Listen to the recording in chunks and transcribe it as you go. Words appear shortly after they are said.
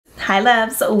Hi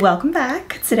loves, welcome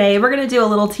back. Today we're gonna do a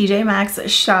little Tjmaxx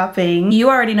shopping. You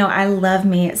already know I love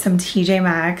me some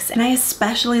Tjmaxx, and I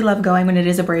especially love going when it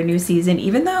is a brand new season,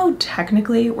 even though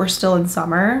technically we're still in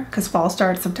summer because fall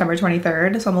starts September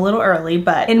 23rd, so I'm a little early,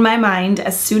 but in my mind,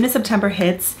 as soon as September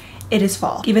hits, it is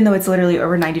fall. Even though it's literally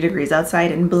over 90 degrees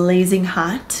outside and blazing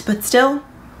hot, but still,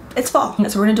 it's fall.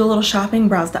 So we're gonna do a little shopping,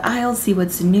 browse the aisles, see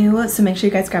what's new. So make sure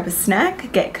you guys grab a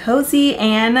snack, get cozy,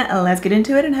 and let's get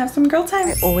into it and have some girl time.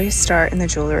 I always start in the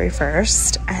jewelry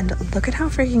first, and look at how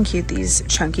freaking cute these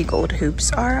chunky gold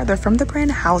hoops are. They're from the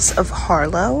brand House of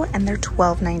Harlow, and they're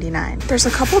 $12.99. There's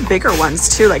a couple bigger ones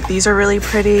too, like these are really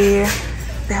pretty.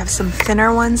 They have some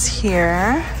thinner ones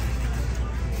here.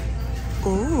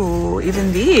 Ooh,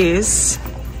 even these.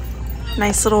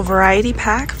 Nice little variety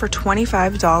pack for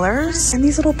 $25. And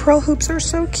these little pearl hoops are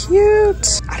so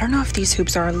cute. I don't know if these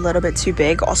hoops are a little bit too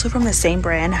big. Also from the same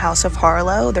brand, House of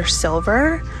Harlow. They're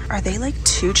silver. Are they like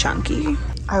too chunky?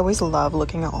 I always love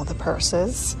looking at all the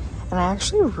purses. And I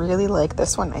actually really like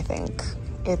this one, I think.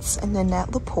 It's a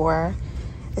Nanette Lepore.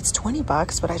 It's 20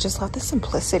 bucks, but I just love the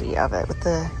simplicity of it with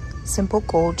the simple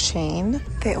gold chain.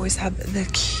 They always have the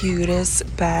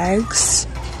cutest bags.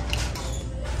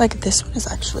 Like this one is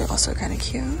actually also kind of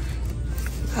cute.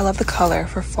 I love the color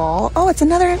for fall. Oh, it's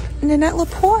another Nanette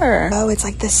Lepore. Oh, it's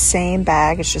like the same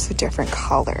bag, it's just a different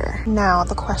color. Now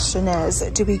the question is,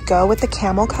 do we go with the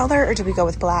camel color or do we go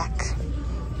with black?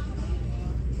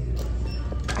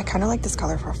 I kind of like this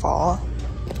color for fall,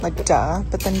 like duh,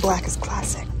 but then black is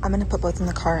classic. I'm gonna put both in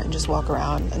the cart and just walk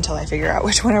around until I figure out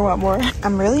which one I want more.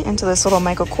 I'm really into this little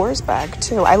Michael Kors bag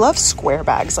too. I love square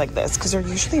bags like this because they're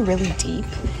usually really deep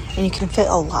and you can fit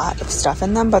a lot of stuff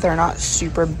in them, but they're not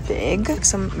super big. Like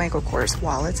some Michael Kors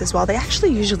wallets as well. They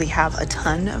actually usually have a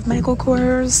ton of Michael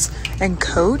Kors and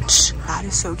Coach. That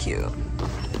is so cute.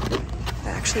 I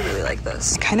actually really like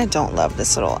this. I kind of don't love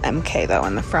this little MK though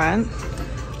in the front,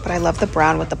 but I love the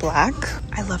brown with the black.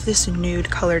 I love this nude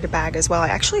colored bag as well. I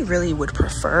actually really would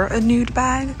prefer a nude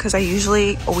bag because I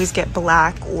usually always get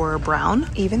black or brown.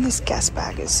 Even this Guess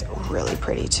bag is really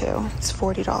pretty too. It's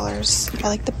 $40. I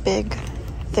like the big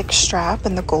thick strap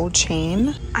and the gold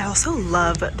chain. I also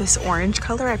love this orange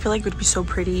color. I feel like it would be so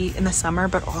pretty in the summer,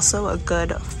 but also a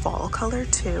good fall color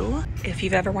too. If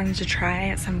you've ever wanted to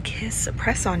try some Kiss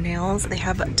press-on nails, they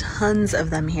have tons of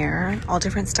them here, all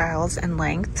different styles and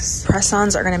lengths.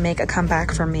 Press-ons are gonna make a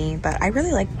comeback for me, but I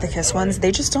really like the Kiss ones.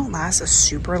 They just don't last a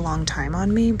super long time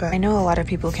on me, but I know a lot of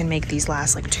people can make these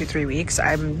last like 2-3 weeks.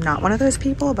 I'm not one of those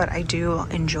people, but I do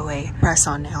enjoy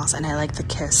press-on nails and I like the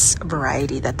Kiss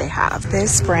variety that they have.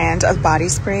 This brand of body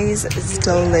sprays is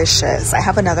delicious. I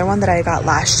have another one that I got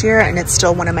last year and it's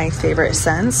still one of my favorite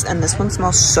scents, and this one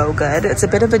smells so good. It's a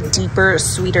bit of a deeper,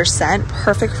 sweeter scent,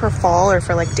 perfect for fall or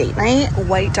for like date night.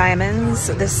 White Diamonds,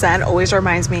 this scent always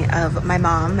reminds me of my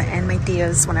mom and my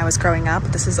tias when I was growing up.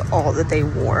 This is all that they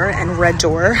wore. And Red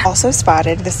Door. Also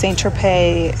spotted the Saint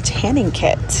Tropez tanning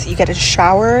kit. You get a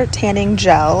shower tanning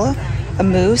gel, a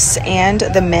mousse, and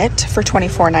the mitt for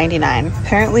 $24.99.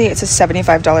 Apparently it's a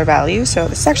 $75 value, so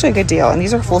this is actually a good deal, and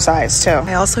these are full size too.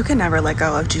 I also can never let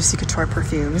go of Juicy Couture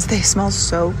perfumes. They smell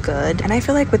so good, and I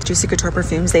feel like with Juicy Couture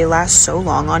perfumes they last so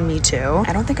long on me too.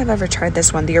 I don't think I've ever tried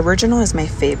this one. The original is my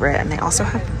favorite, and they also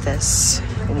have this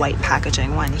white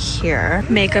packaging one here.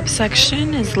 Makeup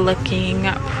section is looking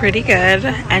pretty good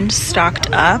and stocked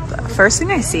up. First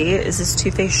thing I see is this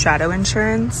Too Faced Shadow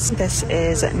Insurance. This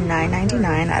is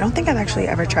 $9.99. I don't think I've actually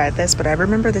ever tried this, but I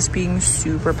remember this being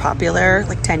super popular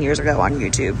like 10 years ago on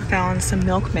YouTube. Found some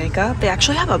Milk makeup. They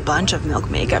actually have a bunch of Milk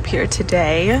makeup here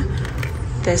today.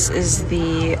 This is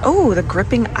the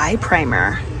gripping eye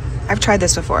primer. I've tried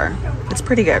this before. It's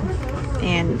pretty good.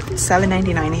 And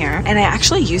 $7.99 here. And I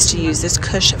actually used to use this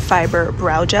Kush Fiber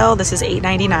Brow Gel. This is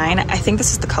 $8.99. I think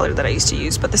this is the color that I used to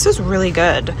use, but this is really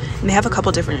good. And they have a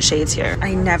couple different shades here.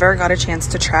 I never got a chance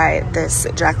to try this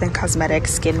Jaclyn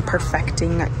Cosmetics Skin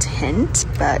Perfecting Tint,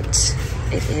 but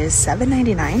it is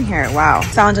 $7.99 here. Wow.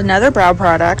 Found another brow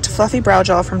product, Fluffy Brow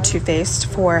Gel from Too Faced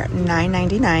for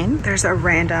 $9.99. There's a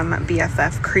random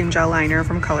BFF cream gel liner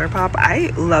from ColourPop.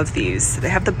 I love these. They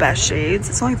have the best shades.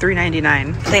 It's only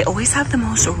 $3.99. They always have the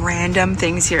most random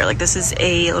things here. Like this is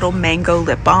a little mango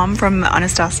lip balm from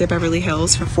Anastasia Beverly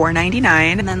Hills for $4.99.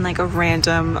 And then like a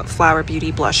random Flower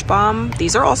Beauty blush balm.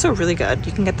 These are also really good.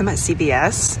 You can get them at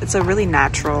CVS. It's a really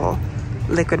natural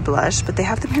liquid blush, but they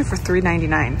have them here for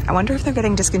 $3.99. I wonder if they're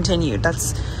getting discontinued.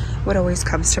 That's what always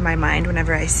comes to my mind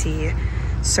whenever I see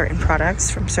certain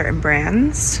products from certain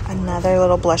brands. Another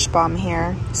little blush balm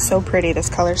here. So pretty. This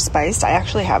color Spiced. I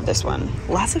actually have this one.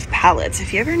 Lots of palettes.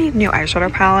 If you ever need new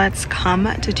eyeshadow palettes, come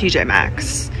to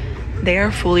Tjmaxx. They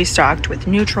are fully stocked with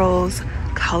neutrals,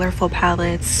 colorful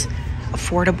palettes,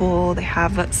 affordable. They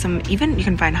have some, even you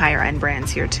can find higher end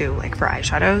brands here too, like for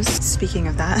eyeshadows. Speaking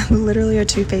of that, literally a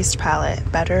Too Faced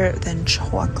palette, better than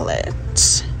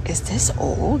chocolate. Is this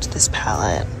old, this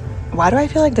palette? Why do I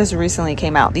feel like this recently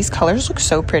came out? These colors look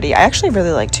so pretty. I actually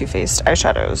really like Too Faced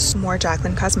eyeshadows. More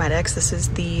Jaclyn Cosmetics. This is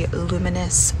the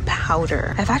Luminous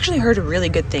Powder. I've actually heard really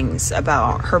good things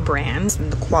about her brands and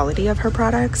the quality of her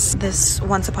products. This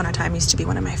once upon a time used to be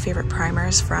one of my favorite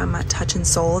primers from Touch in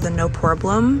Sol, the No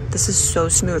Problem. This is so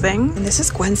smoothing. And this is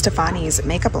Gwen Stefani's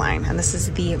makeup line. And this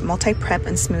is the Multi Prep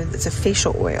and Smooth. It's a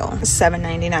facial oil.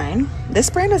 $7.99. This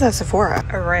brand is at Sephora.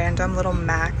 A random little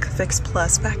MAC Fix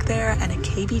Plus back there and a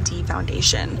KVD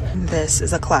foundation. This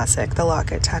is a classic, the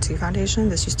Lock-It Tattoo Foundation.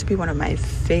 This used to be one of my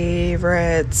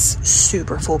favorites.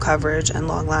 Super full coverage and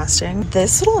long lasting.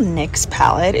 This little NYX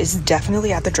palette is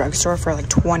definitely at the drugstore for like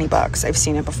 20 bucks. I've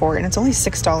seen it before and it's only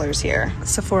 $6 here.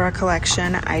 Sephora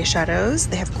collection eyeshadows.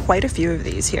 They have quite a few of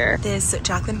these here. This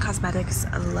Jaclyn Cosmetics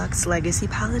Luxe Legacy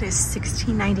palette is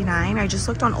 $16.99. I just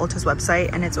looked on Ulta's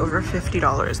website and it's over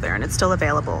 $50 there and it's still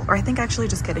available. Or I think actually,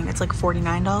 just kidding, it's like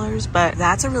 $49, but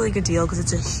that's a really good deal because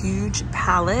it's a huge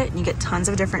palette and you get tons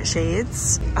of different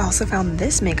shades. I also found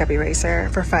this makeup eraser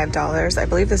for $5. I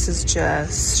believe this is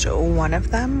just one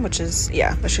of them, which is,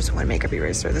 yeah, that's just one makeup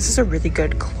eraser. This is a really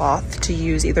good cloth to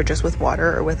use either just with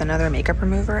water or with another makeup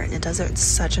remover, and it does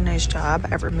such a nice job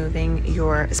at removing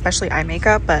your, especially eye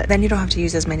makeup, but then you don't have to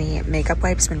use as many makeup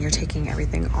wipes when you're taking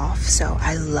everything off. So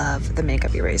I love the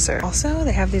makeup eraser. Also,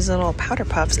 they have these little powder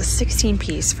puffs, a 16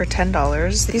 piece for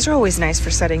 $10. These are always nice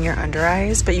for setting your under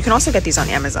eyes, but you can also get these on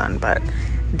Amazon, but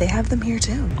they have them here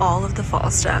too. All of the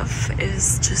fall stuff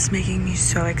is just making me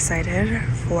so excited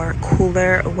for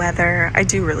cooler weather. I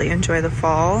do really enjoy the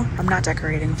fall. I'm not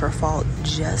decorating for fall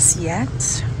just yet,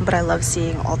 but I love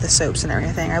seeing all the soaps and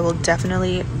everything. I will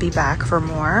definitely be back for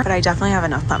more, but I definitely have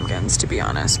enough pumpkins to be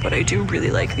honest, but I do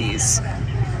really like these.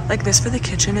 Like this for the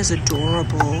kitchen is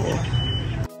adorable.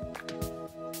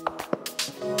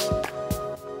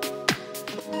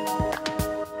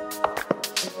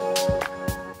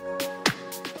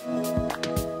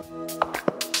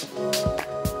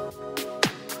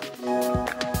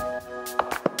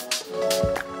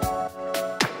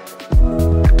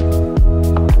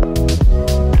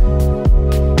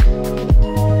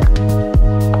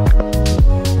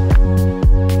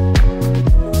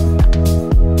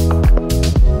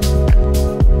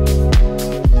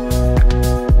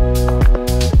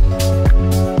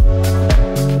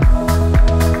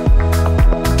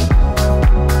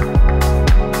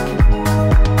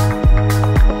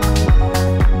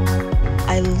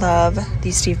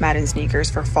 These Steve Madden sneakers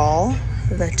for fall.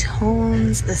 The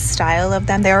tones, the style of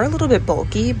them, they are a little bit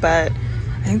bulky, but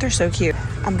I think they're so cute.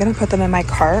 I'm gonna put them in my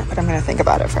cart, but I'm gonna think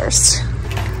about it first.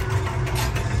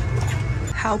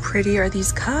 How pretty are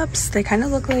these cups? They kind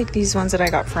of look like these ones that I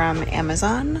got from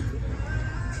Amazon.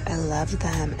 I love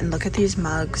them. And look at these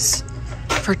mugs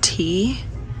for tea.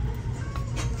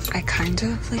 I kind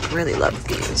of like really love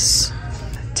these.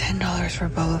 $10 for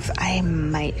both. I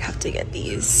might have to get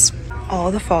these. All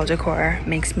the fall decor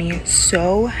makes me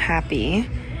so happy.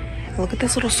 Look at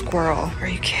this little squirrel. Are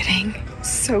you kidding?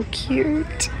 So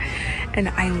cute. And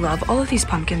I love all of these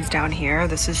pumpkins down here.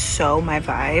 This is so my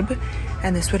vibe.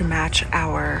 And this would match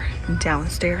our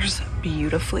downstairs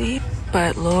beautifully.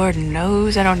 But Lord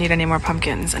knows I don't need any more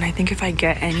pumpkins. And I think if I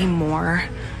get any more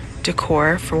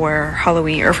decor for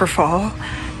Halloween or for fall,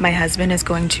 my husband is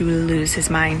going to lose his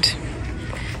mind.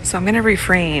 So I'm gonna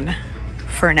refrain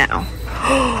for now.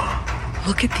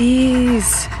 Look at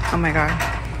these. Oh my God.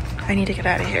 I need to get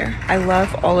out of here. I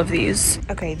love all of these.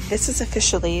 Okay, this is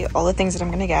officially all the things that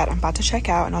I'm gonna get. I'm about to check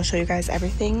out and I'll show you guys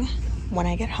everything when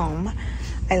I get home.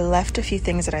 I left a few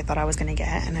things that I thought I was gonna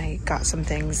get and I got some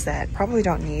things that probably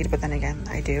don't need, but then again,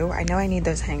 I do. I know I need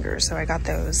those hangers, so I got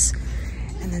those.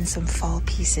 And then some fall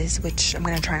pieces, which I'm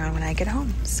gonna try on when I get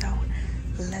home. So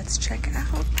let's check it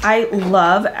out. I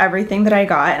love everything that I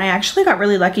got, and I actually got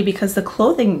really lucky because the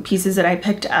clothing pieces that I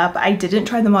picked up, I didn't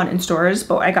try them on in stores,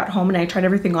 but I got home and I tried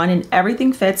everything on and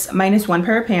everything fits, minus one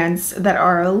pair of pants that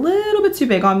are a little bit too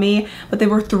big on me, but they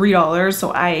were $3,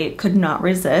 so I could not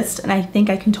resist, and I think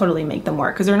I can totally make them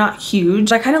work because they're not huge.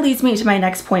 That kind of leads me to my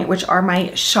next point, which are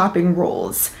my shopping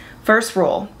rules. First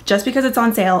rule, just because it's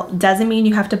on sale doesn't mean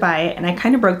you have to buy it, and I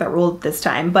kind of broke that rule this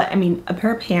time, but I mean, a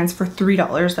pair of pants for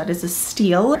 $3, that is a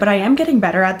steal, but I am getting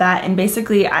better at that, and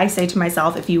basically I say to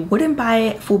myself, if you wouldn't buy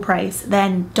it full price,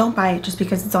 then don't buy it just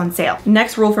because it's on sale.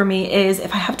 Next rule for me is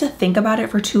if I have to think about it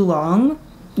for too long,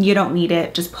 you don't need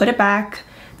it, just put it back,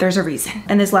 there's a reason.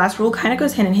 And this last rule kind of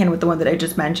goes hand in hand with the one that I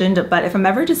just mentioned, but if I'm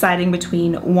ever deciding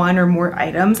between one or more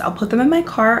items, I'll put them in my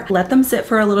cart, let them sit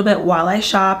for a little bit while I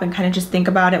shop and kind of just think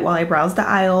about it while I browse the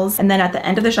aisles. And then at the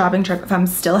end of the shopping trip, if I'm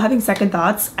still having second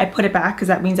thoughts, I put it back because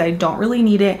that means I don't really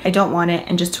need it, I don't want it,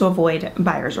 and just to avoid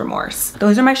buyer's remorse.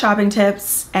 Those are my shopping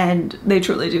tips and they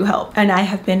truly do help. And I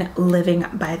have been living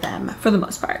by them for the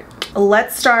most part.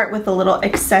 Let's start with the little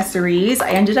accessories.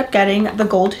 I ended up getting the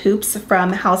gold hoops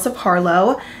from House of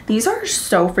Harlow. These are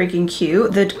so freaking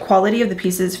cute. The quality of the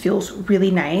pieces feels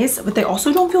really nice, but they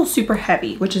also don't feel super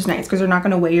heavy, which is nice because they're not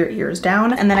going to weigh your ears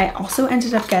down. And then I also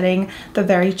ended up getting the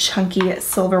very chunky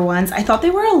silver ones. I thought they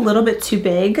were a little bit too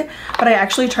big, but I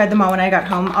actually tried them on when I got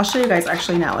home. I'll show you guys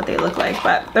actually now what they look like,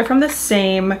 but they're from the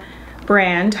same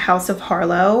brand, House of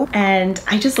Harlow, and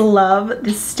I just love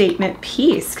this statement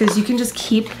piece because you can just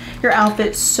keep your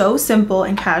outfit so simple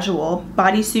and casual.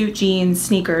 Bodysuit, jeans,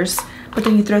 sneakers, but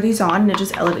then you throw these on and it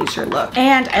just elevates your look.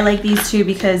 And I like these too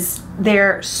because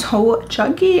they're so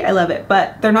chunky. I love it,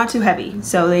 but they're not too heavy,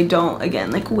 so they don't,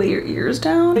 again, like weigh your ears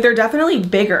down. They're definitely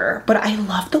bigger, but I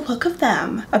love the look of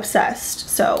them. Obsessed.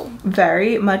 So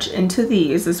very much into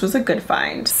these. This was a good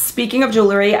find. Speaking of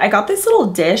jewelry, I got this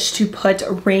little dish to put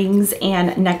rings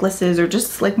and necklaces or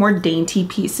just like more dainty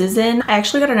pieces in. I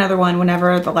actually got another one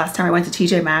whenever the last time I went to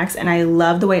Tjmaxx, and I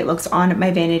love the way it looks on my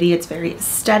vanity. It's very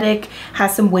aesthetic,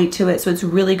 has some weight to it, so it's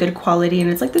really good quality, and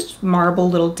it's like this marble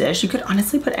little dish. You could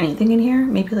honestly put anything in here,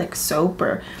 maybe like soap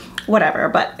or whatever,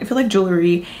 but I feel like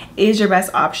jewelry is your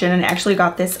best option. And I actually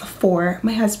got this for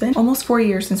my husband. Almost 4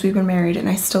 years since we've been married, and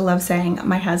I still love saying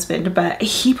my husband, but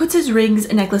he puts his rings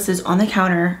and necklaces on the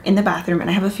counter in the bathroom, and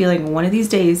I have a feeling one of these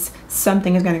days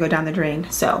something is going to go down the drain.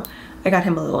 So I got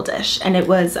him a little dish, and it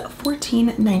was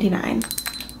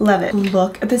 $14.99. Love it.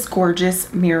 Look at this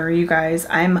gorgeous mirror, you guys.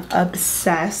 I'm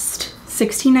obsessed.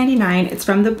 $16.99. It's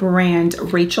from the brand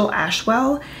Rachel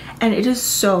Ashwell, and it is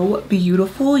so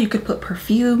beautiful. You could put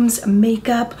perfumes,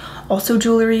 makeup, also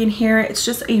jewelry in here. It's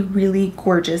just a really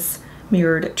gorgeous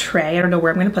mirrored tray. I don't know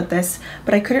where I'm gonna put this,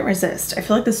 but I couldn't resist. I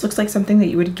feel like this looks like something that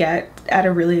you would get at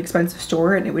a really expensive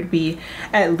store, and it would be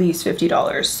at least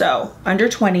 $50. So under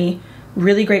 20,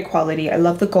 really great quality. I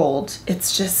love the gold.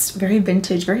 It's just very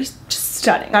vintage, very just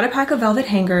stunning. Got a pack of velvet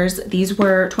hangers. These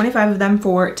were 25 of them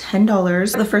for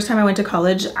 $10. The first time I went to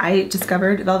college, I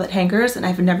discovered velvet hangers, and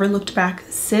I've never looked back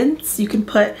since. You can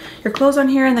put your clothes on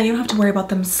here, and then you don't have to worry about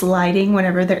them sliding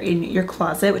whenever they're in your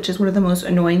closet, which is one of the most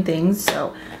annoying things.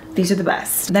 So these are the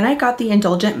best. Then I got the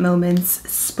Indulgent Moments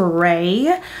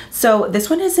spray. So this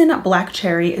one is in black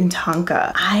cherry and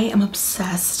tonka. I am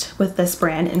obsessed with this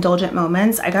brand, Indulgent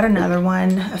Moments. I got another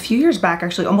one a few years back,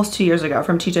 actually almost 2 years ago,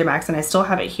 from Tjmaxx, and I still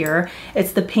have it here.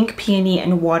 It's the Pink Peony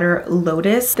and Water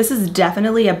Lotus. This is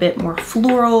definitely a bit more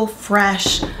floral,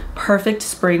 fresh, perfect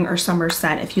spring or summer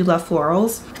scent if you love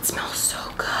florals. It smells so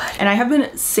good. And I have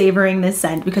been savoring this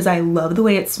scent because I love the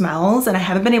way it smells, and I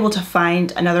haven't been able to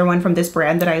find another one from this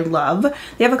brand that I love.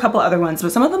 They have a couple other ones,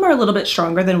 but some of them are a little bit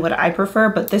stronger than what I prefer,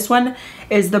 but this one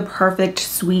is the perfect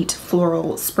sweet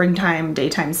floral springtime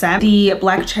daytime scent. The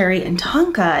black cherry and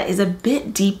tonka is a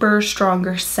bit deeper,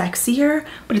 stronger, sexier,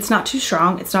 but it's not too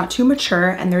strong, it's not too mature,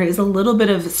 and there is a little bit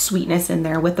of sweetness in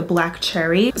there with the black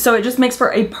cherry. So it just makes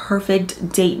for a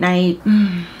perfect date night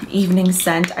evening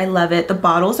scent. I love it. The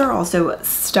bottles are also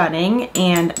stunning,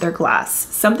 and they're glass.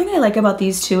 Something I like about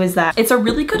these two is that it's a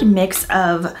really good mix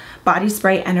of body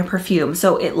spray and a perfume.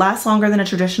 So it lasts longer than a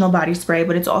traditional body spray,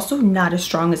 but it's also not as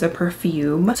strong as a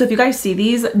perfume. So if you guys see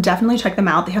these, definitely check them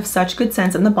out. They have such good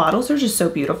scents, and the bottles are just so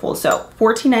beautiful. So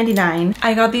 $14.99.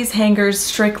 I got these hangers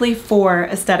strictly for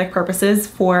aesthetic purposes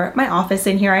for my office.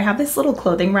 In here I have this little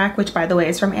clothing rack, which by the way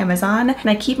is from Amazon, and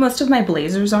I keep most of my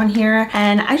blazers on here,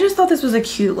 and I just thought this was a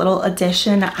cute little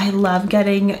addition. I love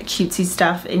getting cutesy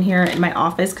stuff in here in my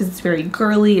office because it's very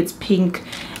girly, it's pink,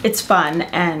 it's fun,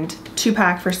 and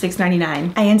 2-pack for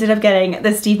 $6.99. I ended up getting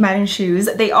the Steve Madden shoes.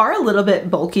 They are a little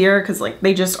bit bulkier because like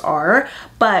they just are,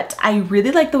 but I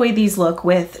really like the way these look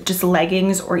with just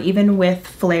leggings or even with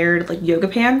flared like yoga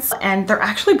pants, and they're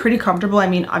actually pretty comfortable. I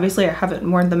mean, obviously I haven't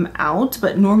worn them out,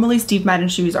 but normally Steve Madden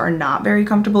shoes are not very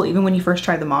comfortable even when you first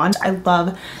try them on. I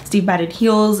love Steve Madden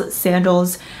heels,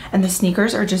 sandals, and the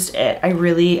sneakers are just it. I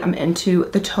really am into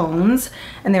the tones,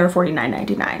 and they were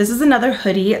 $49.99. This is another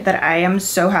hoodie that I am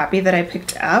so happy that I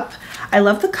picked up. I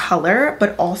love the color,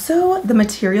 but also the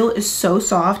material is so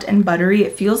soft and buttery.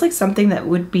 It feels like something that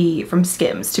would be from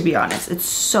Skims, to be honest. It's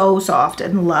so soft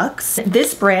and luxe.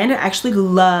 This brand I actually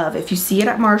love. If you see it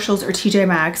at Marshall's or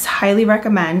Tjmaxx, highly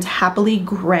recommend Happily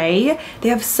Gray. They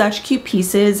have such cute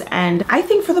pieces, and I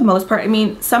think for the most part, I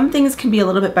mean, some things can be a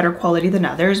little bit better quality than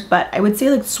others, but I would say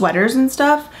like sweaters and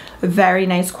stuff, Very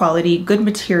nice quality, good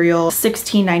material,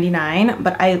 $16.99,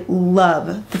 but I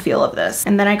love the feel of this.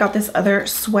 And then I got this other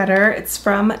sweater. It's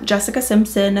from Jessica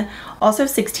Simpson, also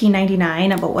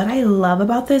 $16.99, but what I love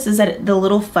about this is that the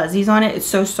little fuzzies on it, it's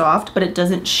so soft, but it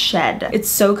doesn't shed. It's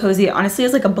so cozy. It honestly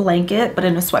is like a blanket, but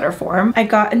in a sweater form. I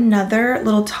got another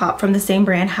little top from the same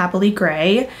brand, Happily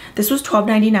Gray. This was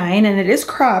 $12.99, and it is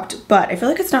cropped, but I feel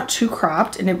like it's not too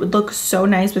cropped, and it would look so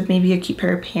nice with maybe a cute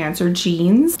pair of pants or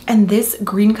jeans. And this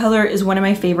green color is one of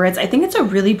my favorites. I think it's a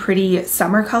really pretty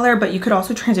summer color, but you could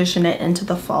also transition it into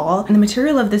the fall. And the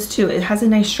material of this too, it has a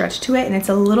nice stretch to it, and it's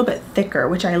a little bit thicker,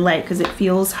 which I like because it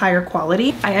feels higher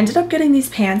quality. I ended up getting these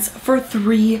pants for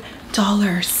 $3.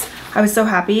 I was so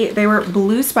happy. They were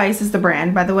Blue Spice is the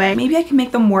brand, by the way. Maybe I can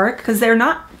make them work because they're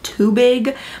not too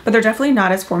big, but they're definitely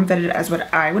not as form-fitted as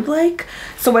what I would like.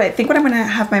 So what I'm gonna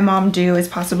have my mom do is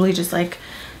possibly just like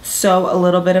sew a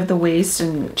little bit of the waist,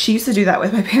 and she used to do that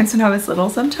with my pants when I was little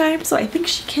sometimes, so I think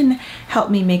she can help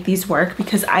me make these work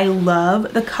because I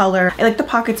love the color. I like the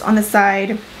pockets on the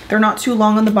side. They're not too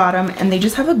long on the bottom, and they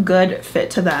just have a good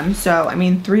fit to them. So I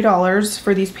mean, $3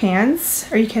 for these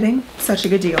pants, are you kidding? Such a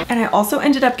good deal. And I also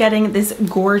ended up getting this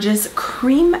gorgeous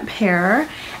cream pair,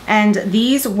 and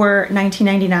these were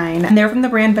 $19.99, and they're from the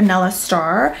brand Vanilla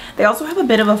Star. They also have a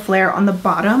bit of a flare on the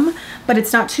bottom, but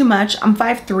it's not too much. I'm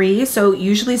 5'3", so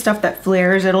usually stuff that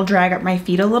flares, it'll drag up my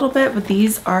feet a little bit, but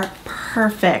these are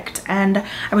perfect, and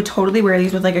I would totally wear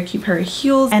these with like a cute pair of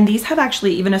heels. And these have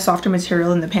actually even a softer material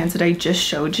than the pants that I just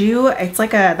showed you. It's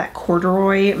like that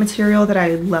corduroy material that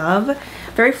I love.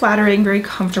 Very flattering, very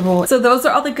comfortable. So those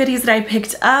are all the goodies that I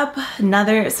picked up.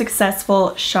 Another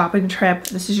successful shopping trip.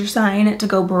 This is your sign to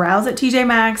go browse at TJ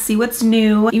Maxx, see what's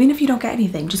new. Even if you don't get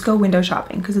anything, just go window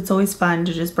shopping because it's always fun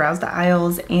to just browse the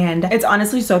aisles, and it's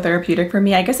honestly so therapeutic for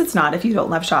me. I guess it's not if you don't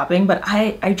love shopping, but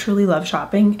I truly love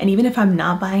shopping, and even if I'm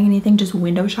not buying anything, just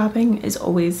window shopping is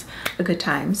always a good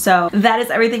time. So that is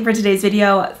everything for today's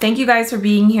video. Thank you guys for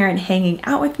being here and hanging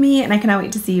out with me, and I cannot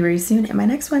wait to see you very soon in my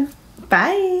next one.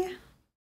 Bye!